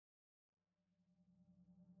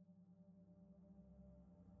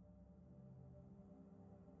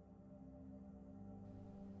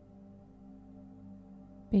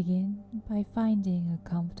Begin by finding a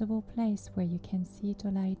comfortable place where you can sit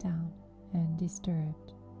or lie down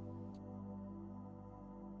undisturbed.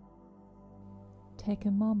 Take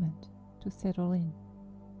a moment to settle in,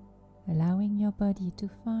 allowing your body to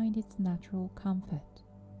find its natural comfort.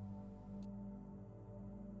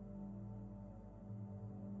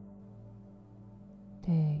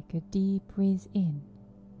 Take a deep breath in,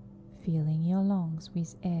 filling your lungs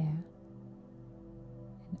with air,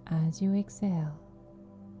 and as you exhale,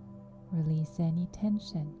 release any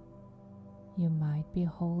tension you might be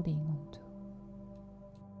holding onto.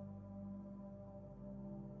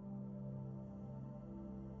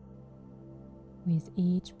 With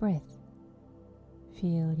each breath,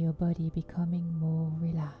 feel your body becoming more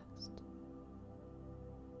relaxed,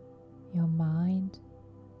 your mind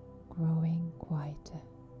growing quieter.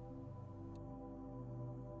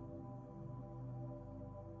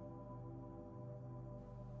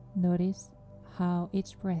 Notice how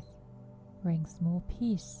each breath brings more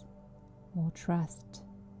peace, more trust,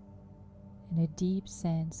 and a deep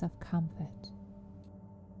sense of comfort.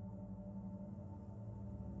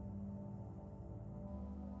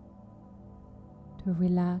 To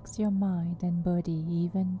relax your mind and body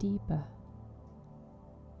even deeper,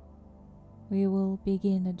 we will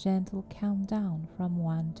begin a gentle countdown from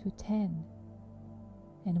 1 to 10,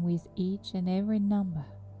 and with each and every number,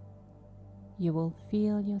 you will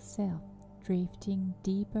feel yourself drifting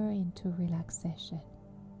deeper into relaxation,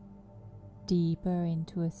 deeper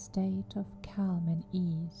into a state of calm and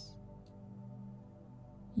ease.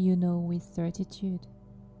 You know with certitude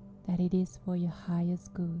that it is for your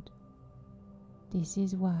highest good. This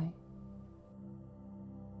is why.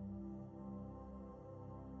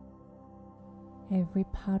 Every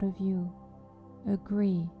part of you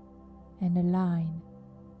agree and align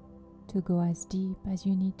to go as deep as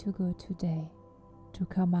you need to go today to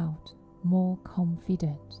come out more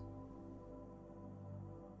confident.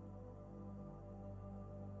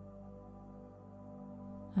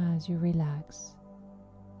 As you relax,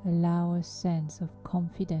 allow a sense of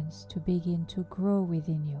confidence to begin to grow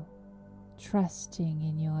within you, trusting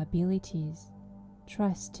in your abilities,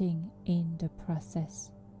 trusting in the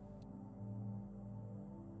process.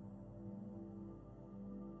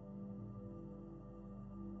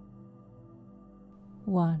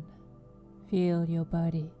 One, feel your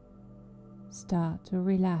body start to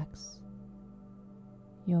relax,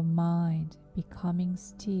 your mind becoming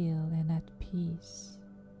still and at peace.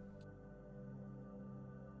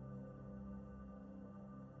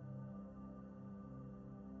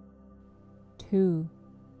 Two,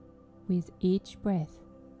 with each breath,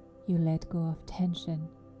 you let go of tension,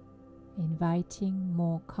 inviting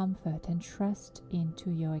more comfort and trust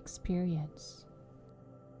into your experience.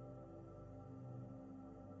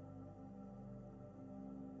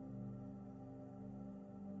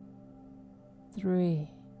 3.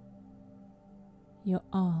 Your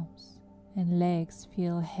arms and legs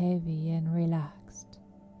feel heavy and relaxed,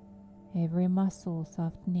 every muscle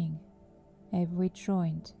softening, every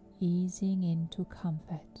joint easing into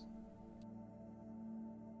comfort.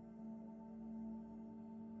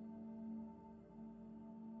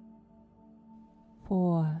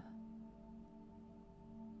 4.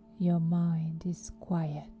 Your mind is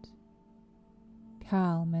quiet,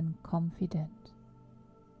 calm and confident,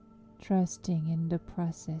 trusting in the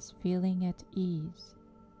process, feeling at ease.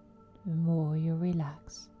 The more you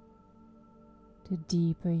relax, the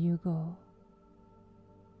deeper you go,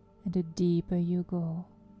 and the deeper you go,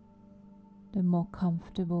 the more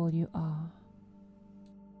comfortable you are.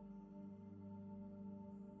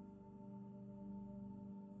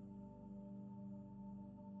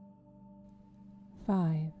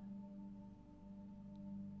 Five.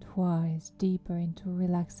 Twice deeper into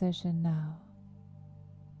relaxation now.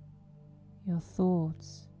 Your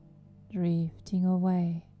thoughts drifting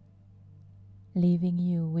away, leaving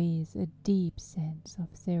you with a deep sense of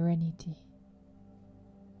serenity.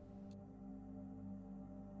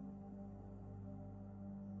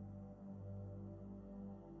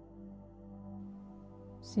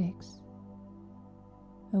 6.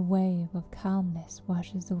 A wave of calmness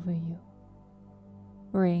washes over you,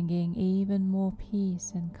 bringing even more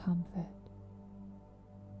peace and comfort.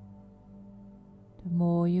 The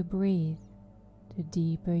more you breathe, the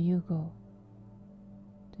deeper you go.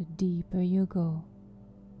 The deeper you go,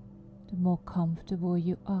 the more comfortable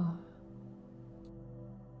you are.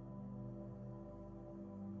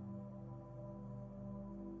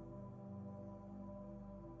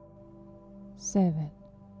 7.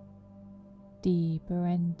 Deeper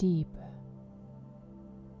and deeper.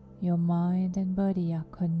 Your mind and body are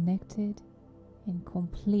connected in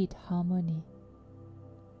complete harmony,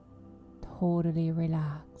 totally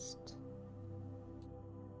relaxed.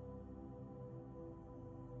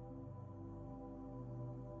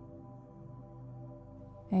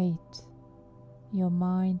 8. Your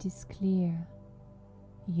mind is clear,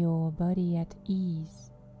 your body at ease,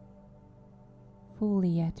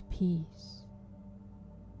 fully at peace,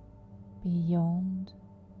 beyond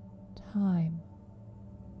time,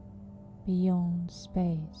 beyond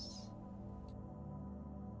space.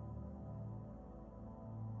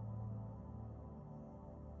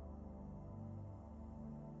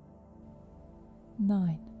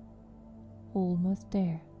 9. Almost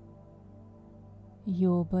there.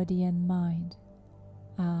 Your body and mind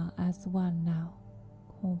are as one now,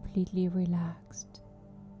 completely relaxed,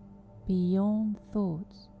 beyond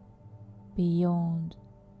thoughts, beyond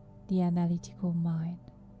the analytical mind,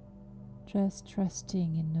 just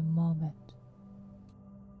trusting in the moment.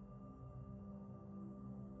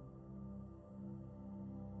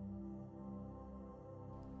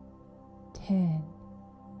 10.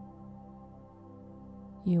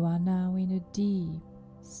 You are now in a deep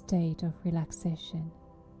state of relaxation,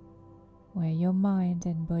 where your mind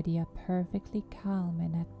and body are perfectly calm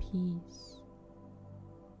and at peace.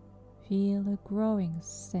 Feel a growing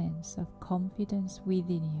sense of confidence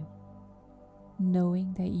within you,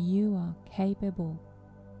 knowing that you are capable,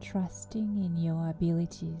 trusting in your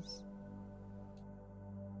abilities.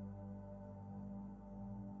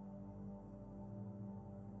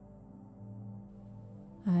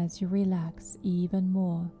 As you relax even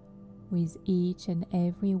more with each and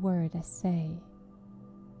every word I say,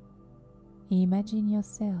 imagine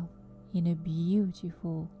yourself in a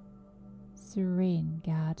beautiful, serene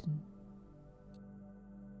garden.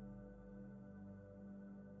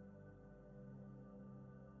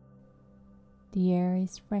 The air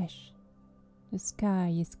is fresh, the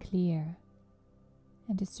sky is clear,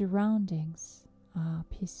 and the surroundings are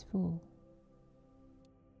peaceful.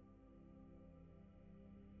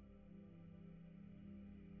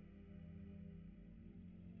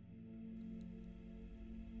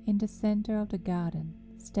 In the center of the garden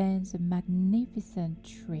stands a magnificent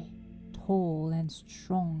tree, tall and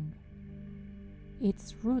strong,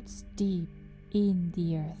 its roots deep in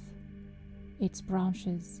the earth, its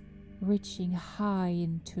branches reaching high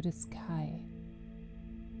into the sky.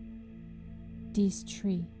 This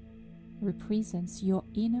tree represents your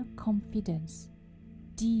inner confidence,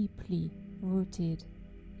 deeply rooted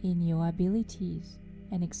in your abilities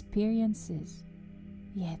and experiences,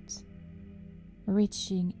 yet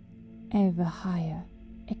reaching ever higher,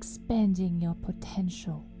 expanding your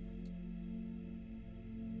potential.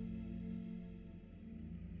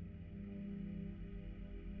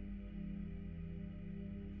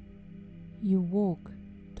 You walk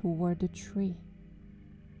toward the tree,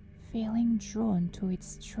 feeling drawn to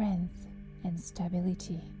its strength and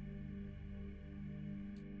stability.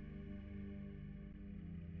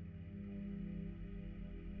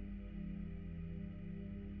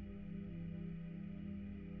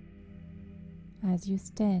 As you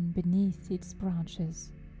stand beneath its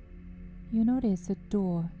branches, you notice a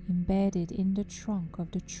door embedded in the trunk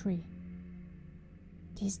of the tree.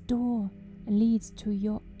 This door leads to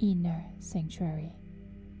your inner sanctuary,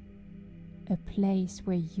 a place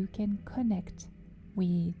where you can connect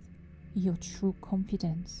with your true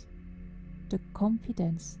confidence, the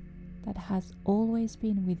confidence that has always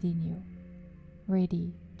been within you,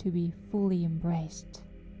 ready to be fully embraced.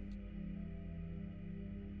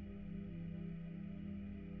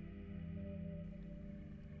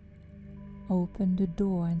 Open the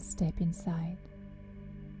door and step inside.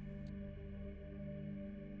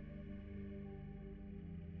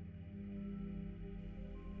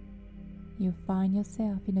 You find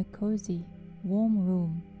yourself in a cozy, warm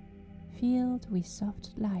room filled with soft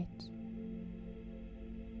light.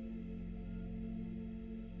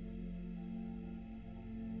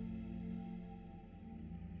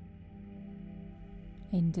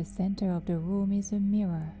 In the center of the room is a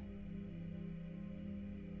mirror.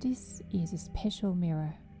 This is a special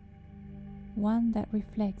mirror, one that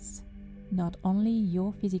reflects not only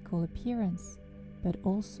your physical appearance, but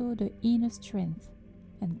also the inner strength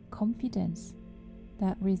and confidence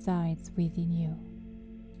that resides within you.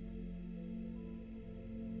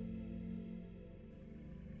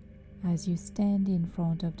 As you stand in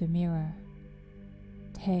front of the mirror,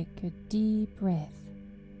 take a deep breath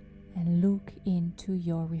and look into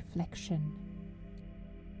your reflection.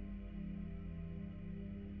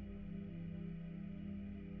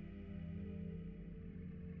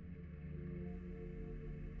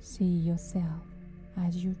 See yourself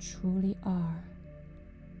as you truly are,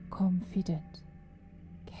 confident,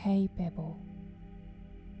 capable,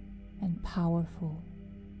 and powerful.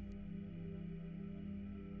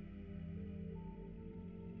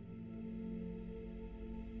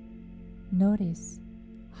 Notice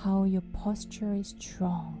how your posture is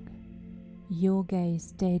strong, your gaze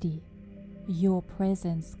steady, your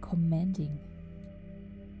presence commanding.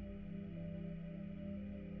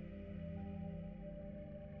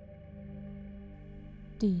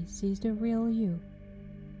 This is the real you,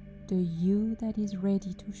 the you that is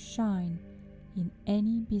ready to shine in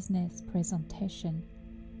any business presentation,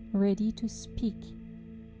 ready to speak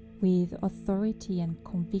with authority and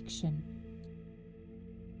conviction.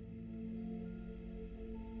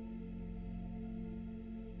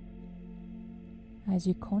 As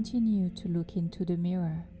you continue to look into the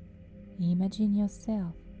mirror, imagine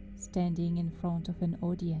yourself standing in front of an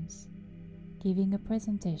audience, giving a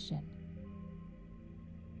presentation.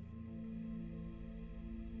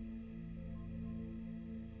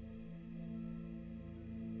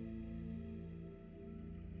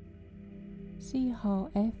 See how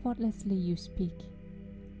effortlessly you speak,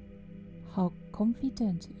 how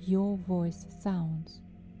confident your voice sounds,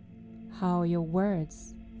 how your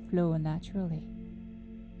words flow naturally.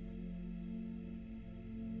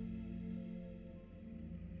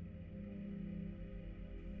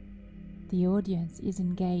 The audience is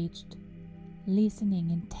engaged,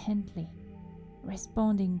 listening intently,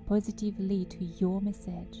 responding positively to your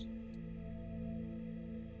message.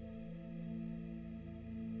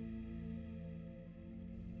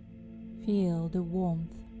 Feel the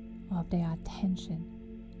warmth of their attention,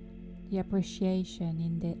 the appreciation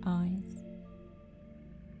in their eyes.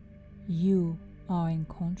 You are in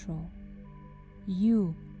control.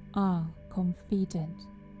 You are confident.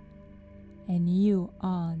 And you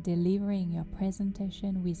are delivering your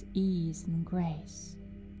presentation with ease and grace.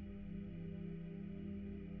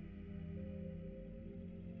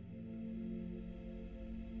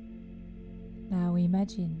 Now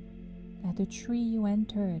imagine that the tree you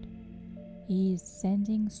entered is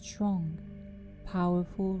sending strong,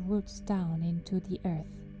 powerful roots down into the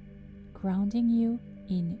earth, grounding you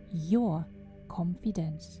in your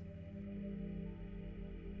confidence.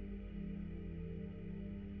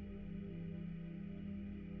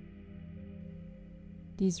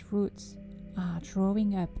 These roots are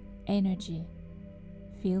drawing up energy,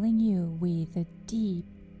 filling you with a deep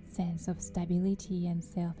sense of stability and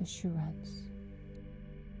self-assurance.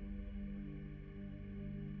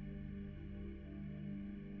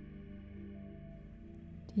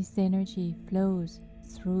 This energy flows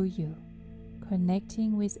through you,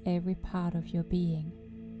 connecting with every part of your being,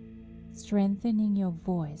 strengthening your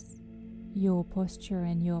voice, your posture,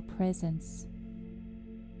 and your presence.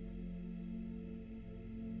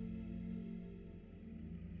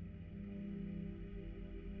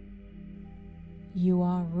 You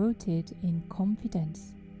are rooted in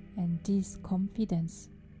confidence, and this confidence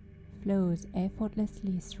flows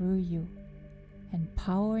effortlessly through you,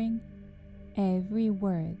 empowering every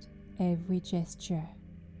word, every gesture.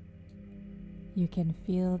 You can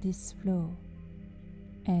feel this flow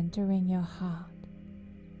entering your heart,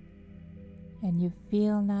 and you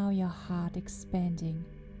feel now your heart expanding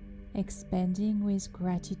with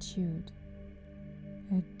gratitude,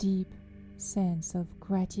 a deep sense of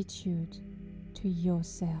gratitude to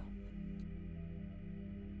yourself.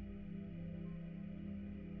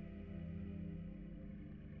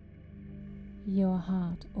 Your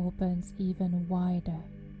heart opens even wider,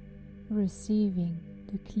 receiving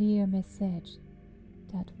the clear message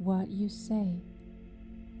that what you say,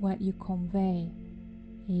 what you convey,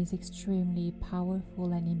 is extremely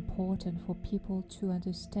powerful and important for people to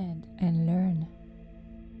understand and learn.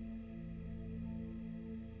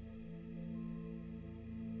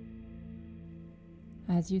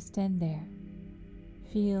 As you stand there,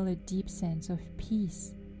 feel a deep sense of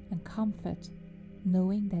peace and comfort,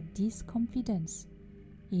 knowing that this confidence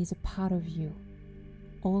is a part of you,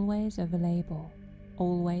 always available,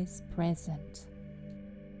 always present.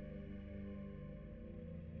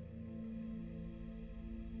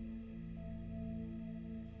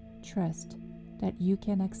 Trust that you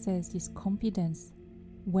can access this confidence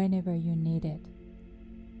whenever you need it.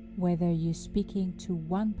 Whether you're speaking to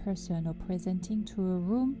one person or presenting to a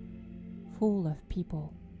room full of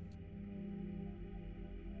people.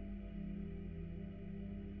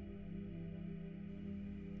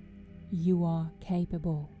 You are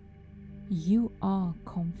capable, you are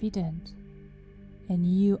confident, and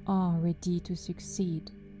you are ready to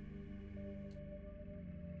succeed.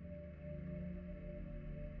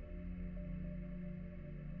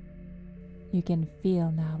 You can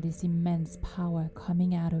feel now this immense power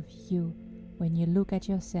coming out of you when you look at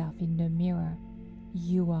yourself in the mirror.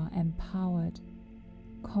 You are empowered,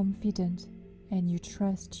 confident, and you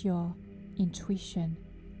trust your intuition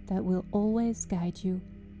that will always guide you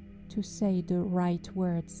to say the right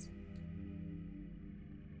words.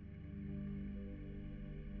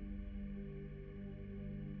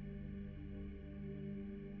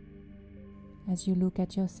 As you look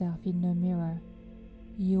at yourself in the mirror,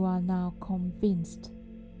 you are now convinced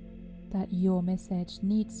that your message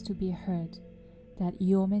needs to be heard, that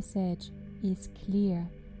your message is clear,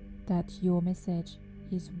 that your message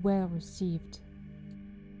is well received.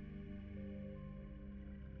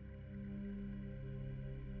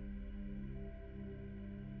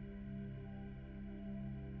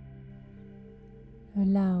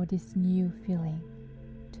 Allow this new feeling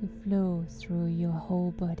to flow through your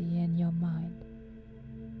whole body and your mind.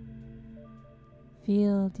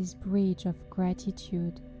 Feel this bridge of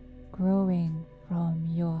gratitude growing from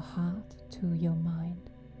your heart to your mind,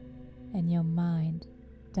 and your mind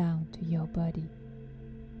down to your body.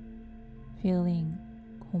 Feeling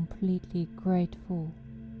completely grateful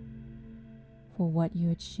for what you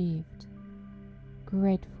achieved,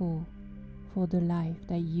 grateful for the life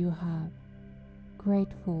that you have,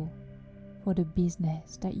 grateful for the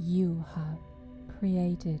business that you have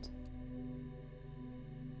created.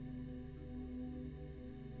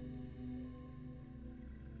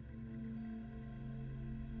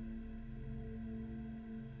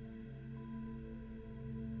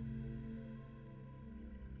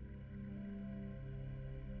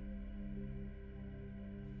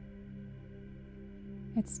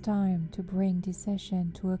 It's time to bring this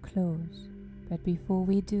session to a close, but before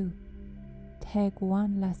we do, take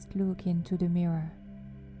one last look into the mirror.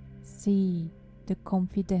 See the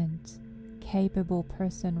confident, capable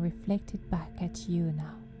person reflected back at you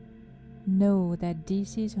now. Know that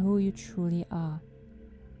this is who you truly are.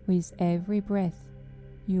 With every breath,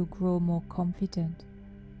 you grow more confident,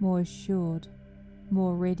 more assured,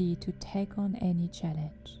 more ready to take on any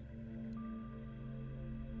challenge.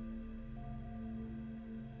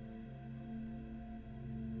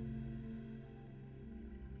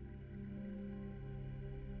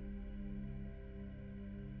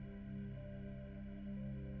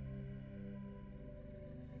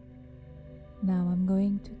 Now I'm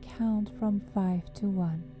going to count from 5 to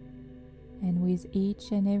 1, and with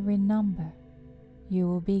each and every number, you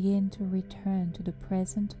will begin to return to the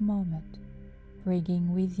present moment,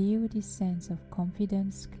 bringing with you this sense of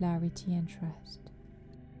confidence, clarity, and trust.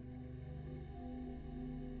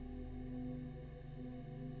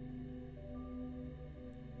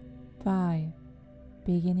 5.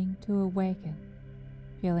 Beginning to awaken,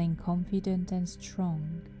 feeling confident and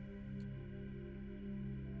strong.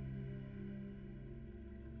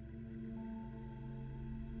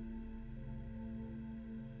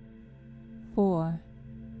 4.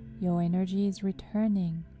 Your energy is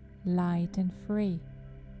returning, light and free,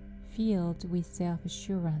 filled with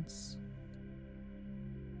self-assurance.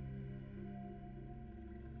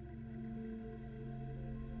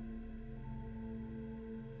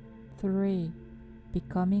 3.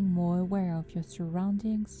 Becoming more aware of your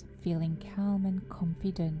surroundings, feeling calm and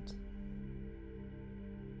confident.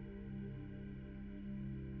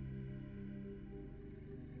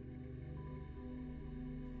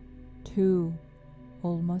 2.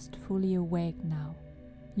 Almost fully awake now.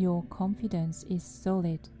 Your confidence is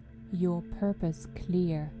solid, your purpose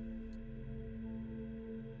clear.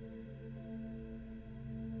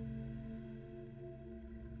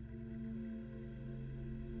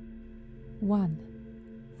 1.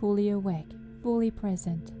 Fully awake, fully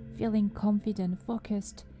present, feeling confident,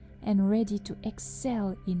 focused, and ready to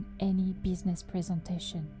excel in any business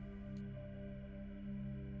presentation.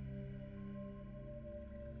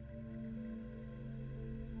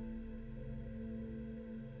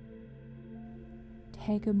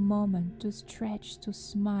 Take a moment to stretch, to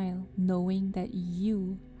smile, knowing that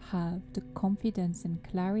you have the confidence and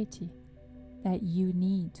clarity that you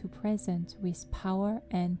need to present with power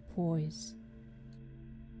and poise.